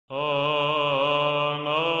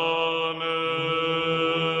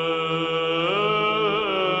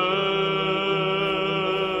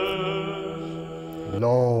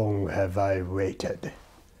have I waited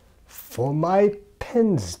for my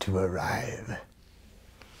pens to arrive.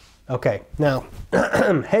 Okay, now,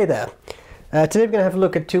 hey there. Today we're going to have a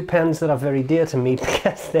look at two pens that are very dear to me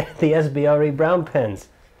because they're the SBREBROWN pens.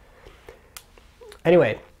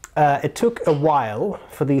 Anyway, it took a while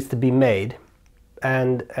for these to be made,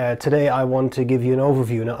 and today I want to give you an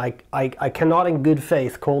overview. Now, I cannot in good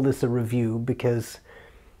faith call this a review because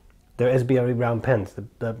they're SBREBROWN pens.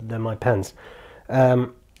 They're my pens.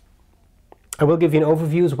 I will give you an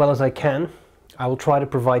overview as well as I can. I will try to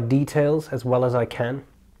provide details as well as I can.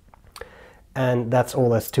 And that's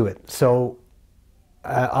all there's to it. So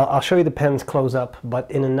I'll show you the pens close up,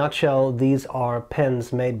 but in a nutshell, these are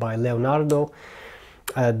pens made by Leonardo.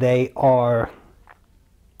 They are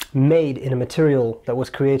made in a material that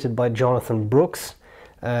was created by Jonathan Brooks.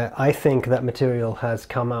 I think that material has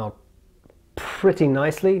come out pretty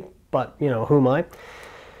nicely, but you know, who am I?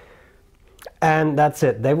 And that's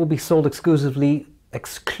it. They will be sold exclusively,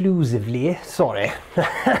 sorry,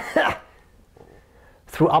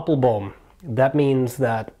 through Appelboom. That means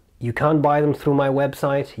that you can't buy them through my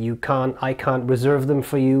website. I can't reserve them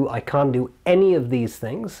for you. I can't do any of these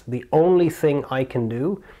things. The only thing I can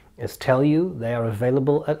do is tell you they are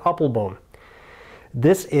available at Appelboom.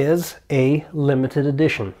 This is a limited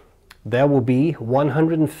edition. There will be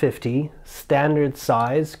 150 standard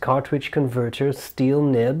size cartridge converter steel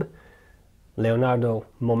nib Leonardo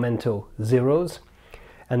Momento Zeros,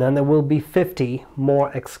 and then there will be 50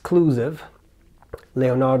 more exclusive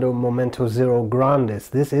Leonardo Momento Zero Grandes.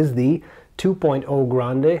 This is the 2.0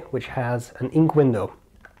 Grande, which has an ink window.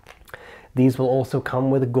 These will also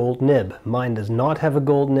come with a gold nib. Mine does not have a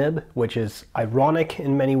gold nib, which is ironic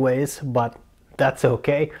in many ways, but that's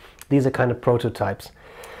okay. These are kind of prototypes.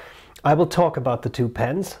 I will talk about the two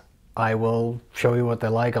pens. I will show you what they're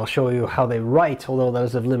like. I'll show you how they write, although that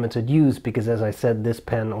is of limited use, because as I said, this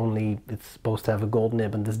pen it's supposed to have a gold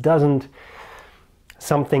nib and this doesn't.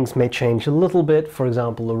 Some things may change a little bit. For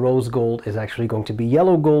example, the rose gold is actually going to be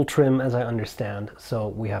yellow gold trim, as I understand, so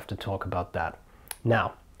we have to talk about that.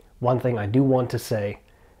 Now, one thing I do want to say,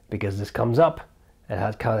 because this comes up, it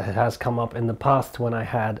has come up in the past when I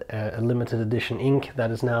had a limited edition ink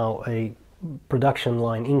that is now a production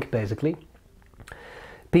line ink, basically.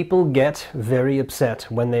 People get very upset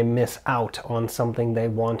when they miss out on something they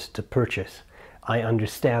want to purchase. I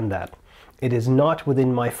understand that. It is not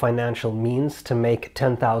within my financial means to make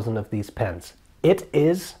 10,000 of these pens. It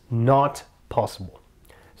is not possible.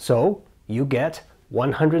 So you get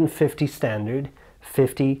 150 standard,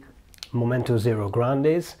 50 Momento Zero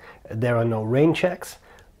Grandes. There are no rain checks.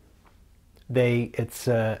 It's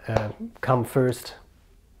come first,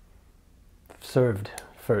 served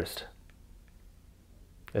first.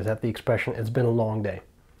 Is that the expression? It's been a long day.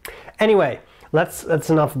 Anyway, that's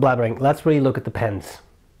enough blabbering. Let's really look at the pens.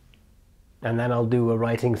 And then I'll do a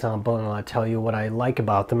writing sample and I'll tell you what I like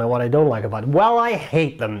about them and what I don't like about them. Well, I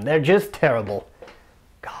hate them. They're just terrible.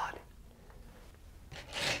 God.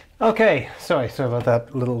 Okay, sorry about that.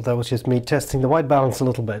 That was just me testing the white balance a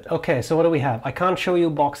little bit. Okay, so what do we have? I can't show you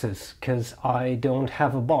boxes because I don't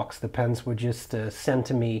have a box. The pens were just sent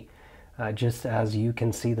to me just as you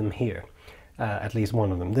can see them here. At least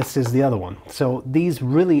one of them. This is the other one. So these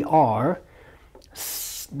really are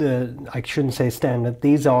I shouldn't say standard,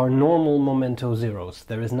 these are normal Momento Zeros.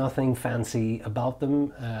 There is nothing fancy about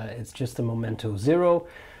them. It's just a Momento Zero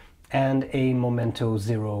and a Momento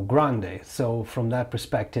Zero Grande. So from that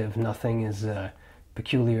perspective, nothing is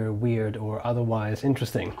peculiar, weird, or otherwise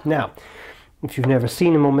interesting. Now, if you've never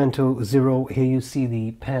seen a Momento Zero, here you see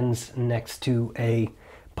the pens next to a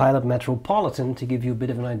Pilot Metropolitan to give you a bit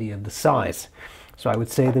of an idea of the size. So I would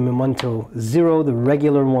say the Momento Zero, the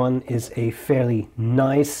regular one, is a fairly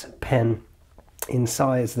nice pen in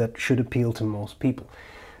size that should appeal to most people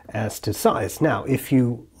as to size. Now, if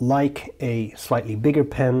you like a slightly bigger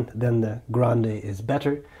pen, then the Grande is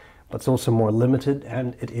better, but it's also more limited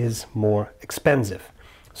and it is more expensive.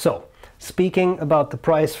 So, speaking about the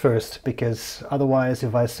price first, because otherwise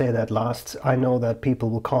if I say that last, I know that people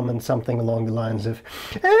will comment something along the lines of,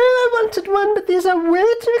 "Oh, I wanted one, but these are way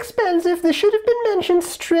too expensive. They should have been mentioned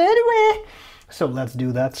straight away." So let's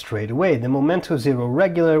do that straight away. The Momento Zero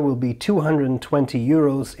regular will be 220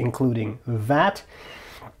 euros including VAT.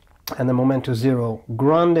 And the Momento Zero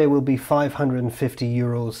Grande will be 550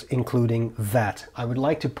 euros including VAT. I would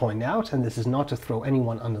like to point out, and this is not to throw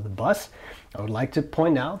anyone under the bus, I would like to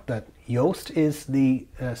point out that Joost is the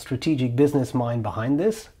strategic business mind behind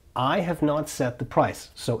this. I have not set the price.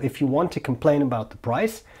 So if you want to complain about the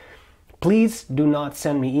price, please do not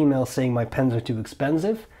send me emails saying my pens are too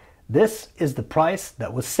expensive. This is the price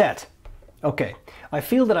that was set. Okay, I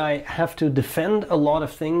feel that I have to defend a lot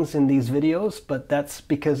of things in these videos, but that's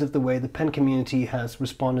because of the way the pen community has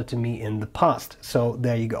responded to me in the past. So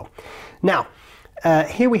there you go. Now,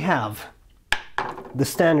 here we have the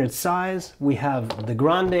standard size, we have the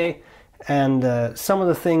Grande, and some of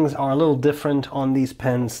the things are a little different on these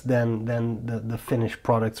pens than the finished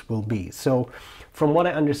products will be. So from what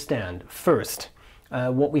I understand, first,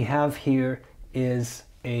 what we have here is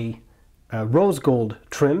a rose gold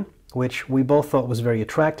trim, which we both thought was very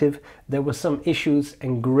attractive. There were some issues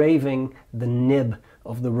engraving the nib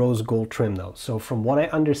of the rose gold trim though. So from what I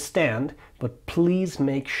understand, but please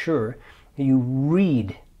make sure you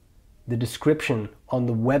read the description on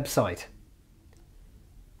the website,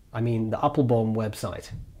 I mean the Appelboom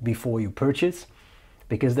website, before you purchase,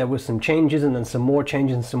 because there were some changes and then some more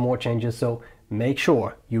changes and some more changes, so make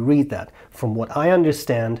sure you read that. From what I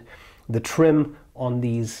understand, the trim on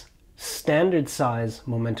these standard size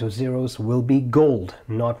Momento Zeros will be gold,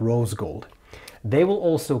 not rose gold. They will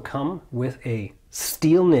also come with a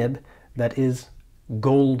steel nib that is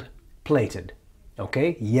gold plated,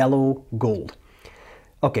 okay, yellow gold.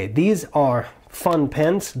 Okay, these are fun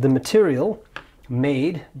pens. The material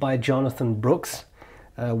made by Jonathan Brooks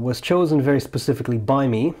was chosen very specifically by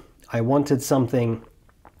me. I wanted something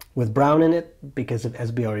with brown in it because of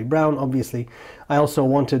SBREBROWN, obviously. I also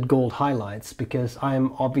wanted gold highlights because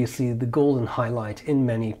I'm obviously the golden highlight in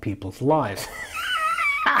many people's lives.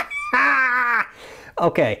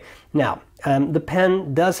 Okay, now the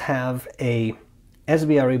pen does have a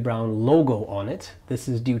SBREBROWN logo on it. This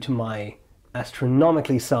is due to my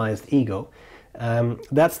astronomically sized ego.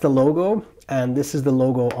 That's the logo, and this is the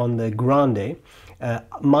logo on the Grande.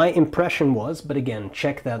 My impression was, but again,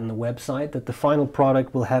 check that on the website, that the final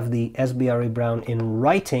product will have the SBREBROWN in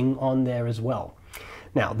writing on there as well.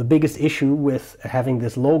 Now, the biggest issue with having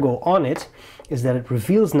this logo on it is that it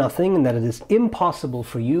reveals nothing and that it is impossible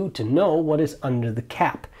for you to know what is under the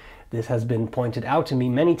cap. This has been pointed out to me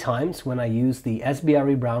many times when I use the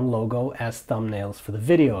SBREBROWN logo as thumbnails for the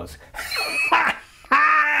videos.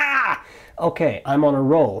 Okay, I'm on a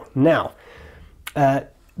roll. Now,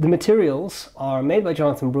 the materials are made by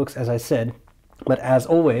Jonathan Brooks, as I said, but as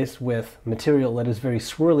always with material that is very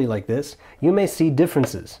swirly like this, you may see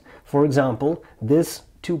differences. For example, this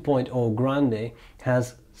 2.0 Grande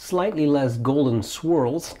has slightly less golden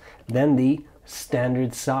swirls than the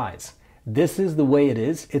standard size. This is the way it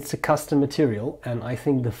is. It's a custom material, and I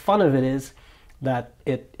think the fun of it is that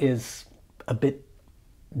it is a bit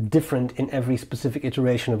different in every specific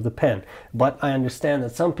iteration of the pen. But I understand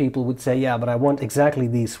that some people would say, yeah, but I want exactly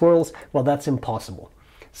these swirls. Well, that's impossible.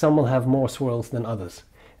 Some will have more swirls than others.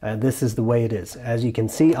 This is the way it is. As you can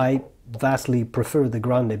see, I vastly prefer the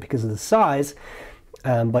Grande because of the size,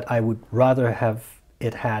 but I would rather have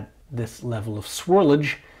it had this level of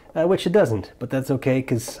swirlage, which it doesn't, but that's okay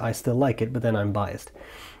because I still like it, but then I'm biased.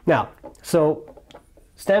 Now, so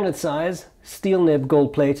standard size, steel nib,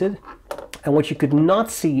 gold plated. And what you could not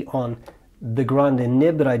see on the Grande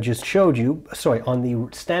nib that I just showed you, sorry, on the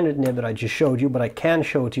standard nib that I just showed you, but I can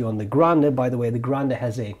show it to you on the Grande. By the way, the Grande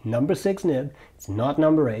has a number 6 nib. It's not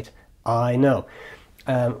number 8. I know.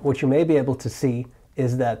 What you may be able to see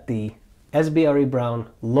is that the SBREBROWN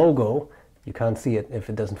logo, you can't see it if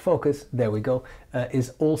it doesn't focus, there we go,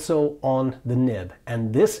 is also on the nib.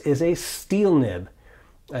 And this is a steel nib.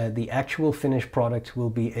 The actual finished product will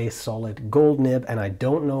be a solid gold nib, and I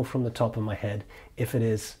don't know from the top of my head if it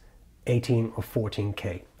is 18 or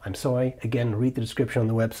 14K. I'm sorry, again, read the description on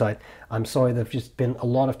the website. I'm sorry, there have just been a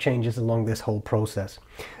lot of changes along this whole process.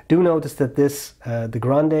 Do notice that this, the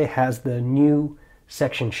Grande has the new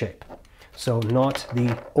section shape, so not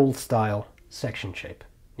the old style section shape.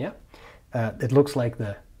 Yeah, it looks like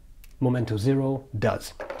the Momento Zero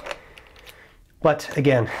does. But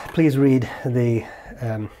again, please read the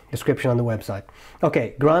description on the website.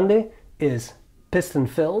 Okay, Grande is piston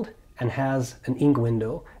filled and has an ink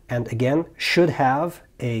window, and again should have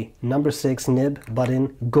a number 6 nib but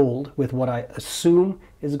in gold with what I assume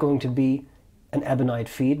is going to be an ebonite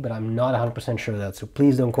feed, but I'm not 100% sure of that, so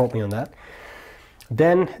please don't quote me on that.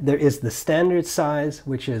 Then there is the standard size,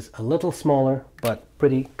 which is a little smaller but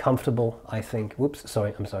pretty comfortable, I think. Whoops,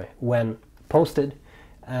 sorry, I'm sorry. When posted,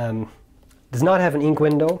 does not have an ink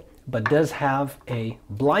window, but does have a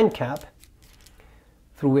blind cap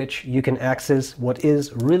through which you can access what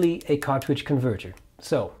is really a cartridge converter.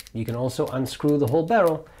 So you can also unscrew the whole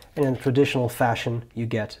barrel, and in traditional fashion you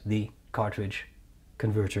get the cartridge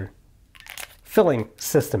converter filling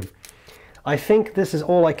system. I think this is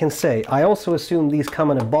all I can say. I also assume these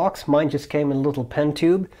come in a box. Mine just came in a little pen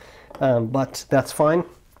tube, but that's fine.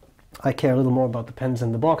 I care a little more about the pens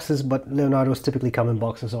in the boxes, but Leonardo's typically come in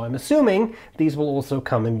boxes, so I'm assuming these will also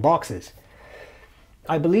come in boxes.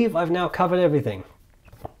 I believe I've now covered everything.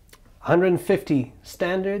 150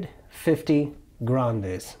 standard, 50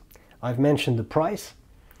 grandes. I've mentioned the price,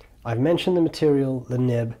 I've mentioned the material, the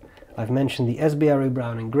nib, I've mentioned the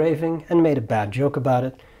SBREBROWN engraving and made a bad joke about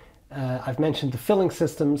it. I've mentioned the filling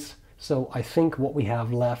systems, so I think what we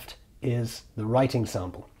have left is the writing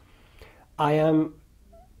sample. I am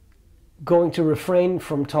going to refrain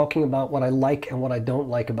from talking about what I like and what I don't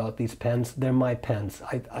like about these pens. They're my pens.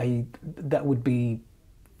 That would be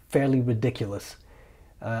fairly ridiculous.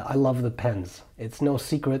 I love the pens. It's no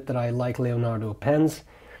secret that I like Leonardo pens.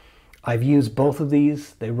 I've used both of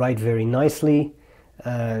these. They write very nicely.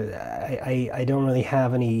 I don't really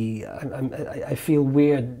have any... I feel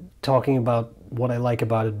weird talking about what I like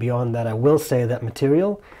about it beyond that. I will say that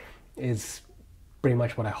material is pretty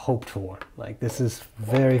much what I hoped for. Like, this is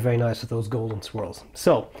very, very nice with those golden swirls.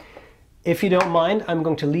 So, if you don't mind, I'm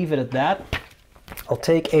going to leave it at that. I'll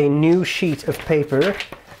take a new sheet of paper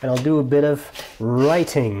and I'll do a bit of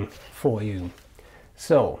writing for you.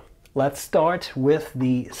 So, let's start with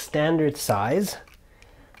the standard size.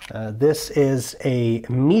 This is a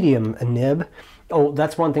medium nib. Oh,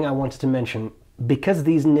 that's one thing I wanted to mention. Because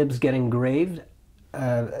these nibs get engraved,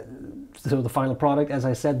 so the final product, as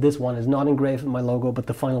I said, this one is not engraved with my logo, but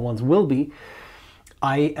the final ones will be.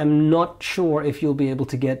 I am not sure if you'll be able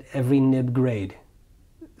to get every nib grade.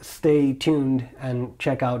 Stay tuned and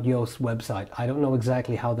check out Jost's website. I don't know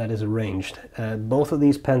exactly how that is arranged. Both of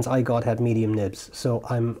these pens I got had medium nibs, so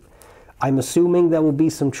I'm assuming there will be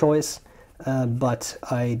some choice, but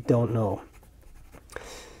I don't know.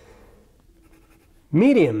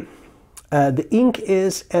 Medium. The ink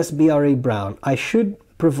is SBREBROWN. I should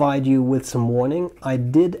provide you with some warning. I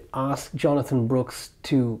did ask Jonathan Brooks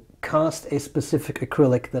to cast a specific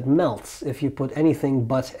acrylic that melts if you put anything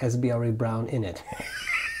but SBREBROWN in it.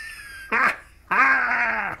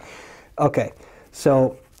 Okay,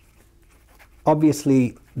 so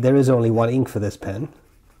obviously there is only one ink for this pen,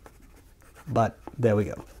 but there we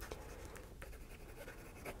go.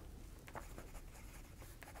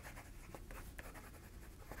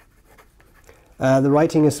 The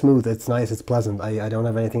writing is smooth, it's nice, it's pleasant. I don't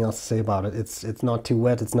have anything else to say about it. It's not too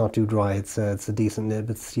wet, it's not too dry, it's a decent nib.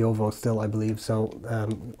 It's Jovo still, I believe, so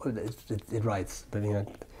it writes. But you know,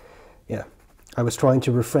 yeah. I was trying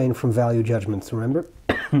to refrain from value judgments, remember?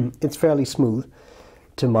 It's fairly smooth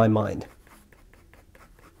to my mind.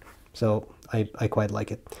 So I quite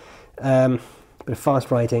like it. Bit of fast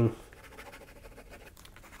writing.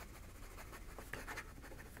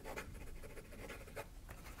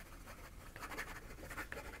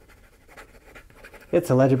 It's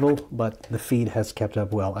illegible, but the feed has kept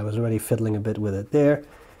up well. I was already fiddling a bit with it there.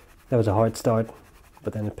 That was a hard start,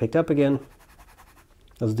 but then it picked up again.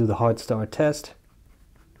 Let's do the hard start test.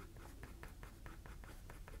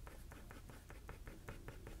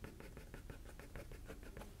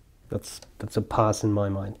 That's a pass in my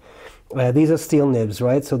mind. These are steel nibs,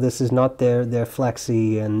 right? So this is not their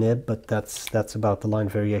flaxy nib, but that's about the line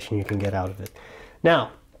variation you can get out of it.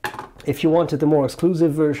 Now, if you wanted the more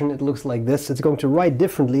exclusive version, it looks like this. It's going to write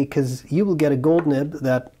differently because you will get a gold nib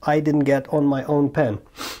that I didn't get on my own pen.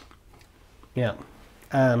 Yeah,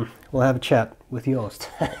 we'll have a chat with Jost.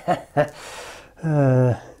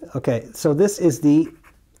 Okay, so this is the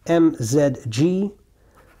MZG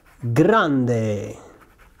Grande.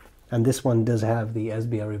 And this one does have the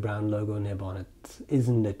SBREBROWN logo nib on it.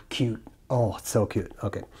 Isn't it cute? Oh, it's so cute.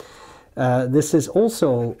 Okay. This is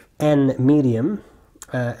also N medium.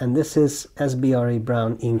 And this is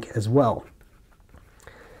SBREBROWN ink as well.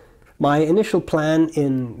 My initial plan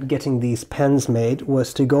in getting these pens made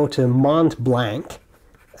was to go to Mont Blanc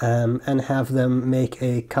and have them make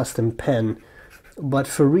a custom pen. But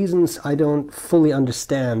for reasons I don't fully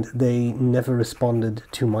understand, they never responded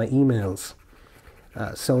to my emails.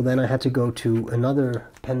 So then I had to go to another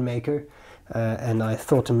pen maker, and I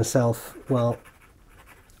thought to myself, well,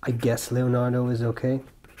 I guess Leonardo is okay.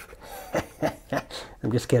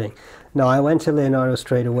 I'm just kidding. No, I went to Leonardo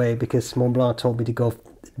straight away because Mont Blanc told me to go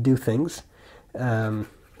do things. Of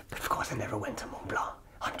course I never went to Mont Blanc.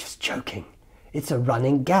 I'm just joking. It's a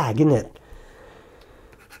running gag, isn't it?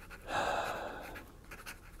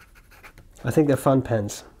 I think they're fun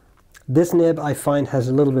pens. This nib I find has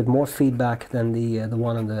a little bit more feedback than the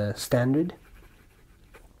one on the standard.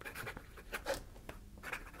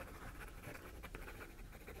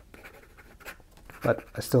 But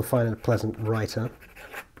I still find it a pleasant writer.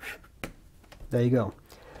 There you go.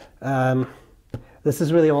 this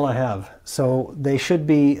is really all I have. So they should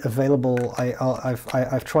be available.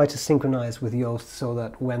 I've tried to synchronize with Yoast so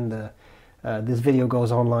that when this video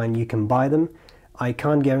goes online, you can buy them. I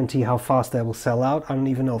can't guarantee how fast they will sell out. I don't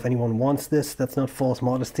even know if anyone wants this. That's not false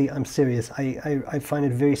modesty. I'm serious. I find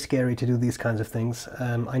it very scary to do these kinds of things.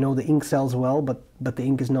 I know the ink sells well, but the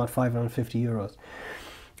ink is not 550 euros.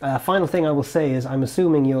 Final thing I will say is I'm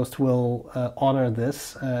assuming Yoast will honor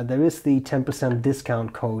this. There is the 10%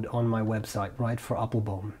 discount code on my website, right, for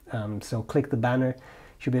Appelboom. So click the banner. You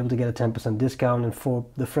should be able to get a 10% discount, and for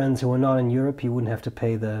the friends who are not in Europe, you wouldn't have to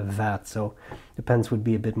pay the VAT, so the pens would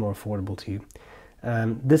be a bit more affordable to you.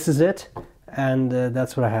 This is it, and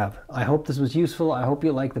that's what I have. I hope this was useful. I hope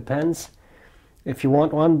you like the pens. If you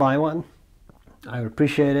want one, buy one. I would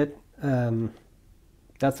appreciate it.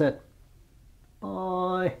 That's it.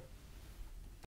 Bye.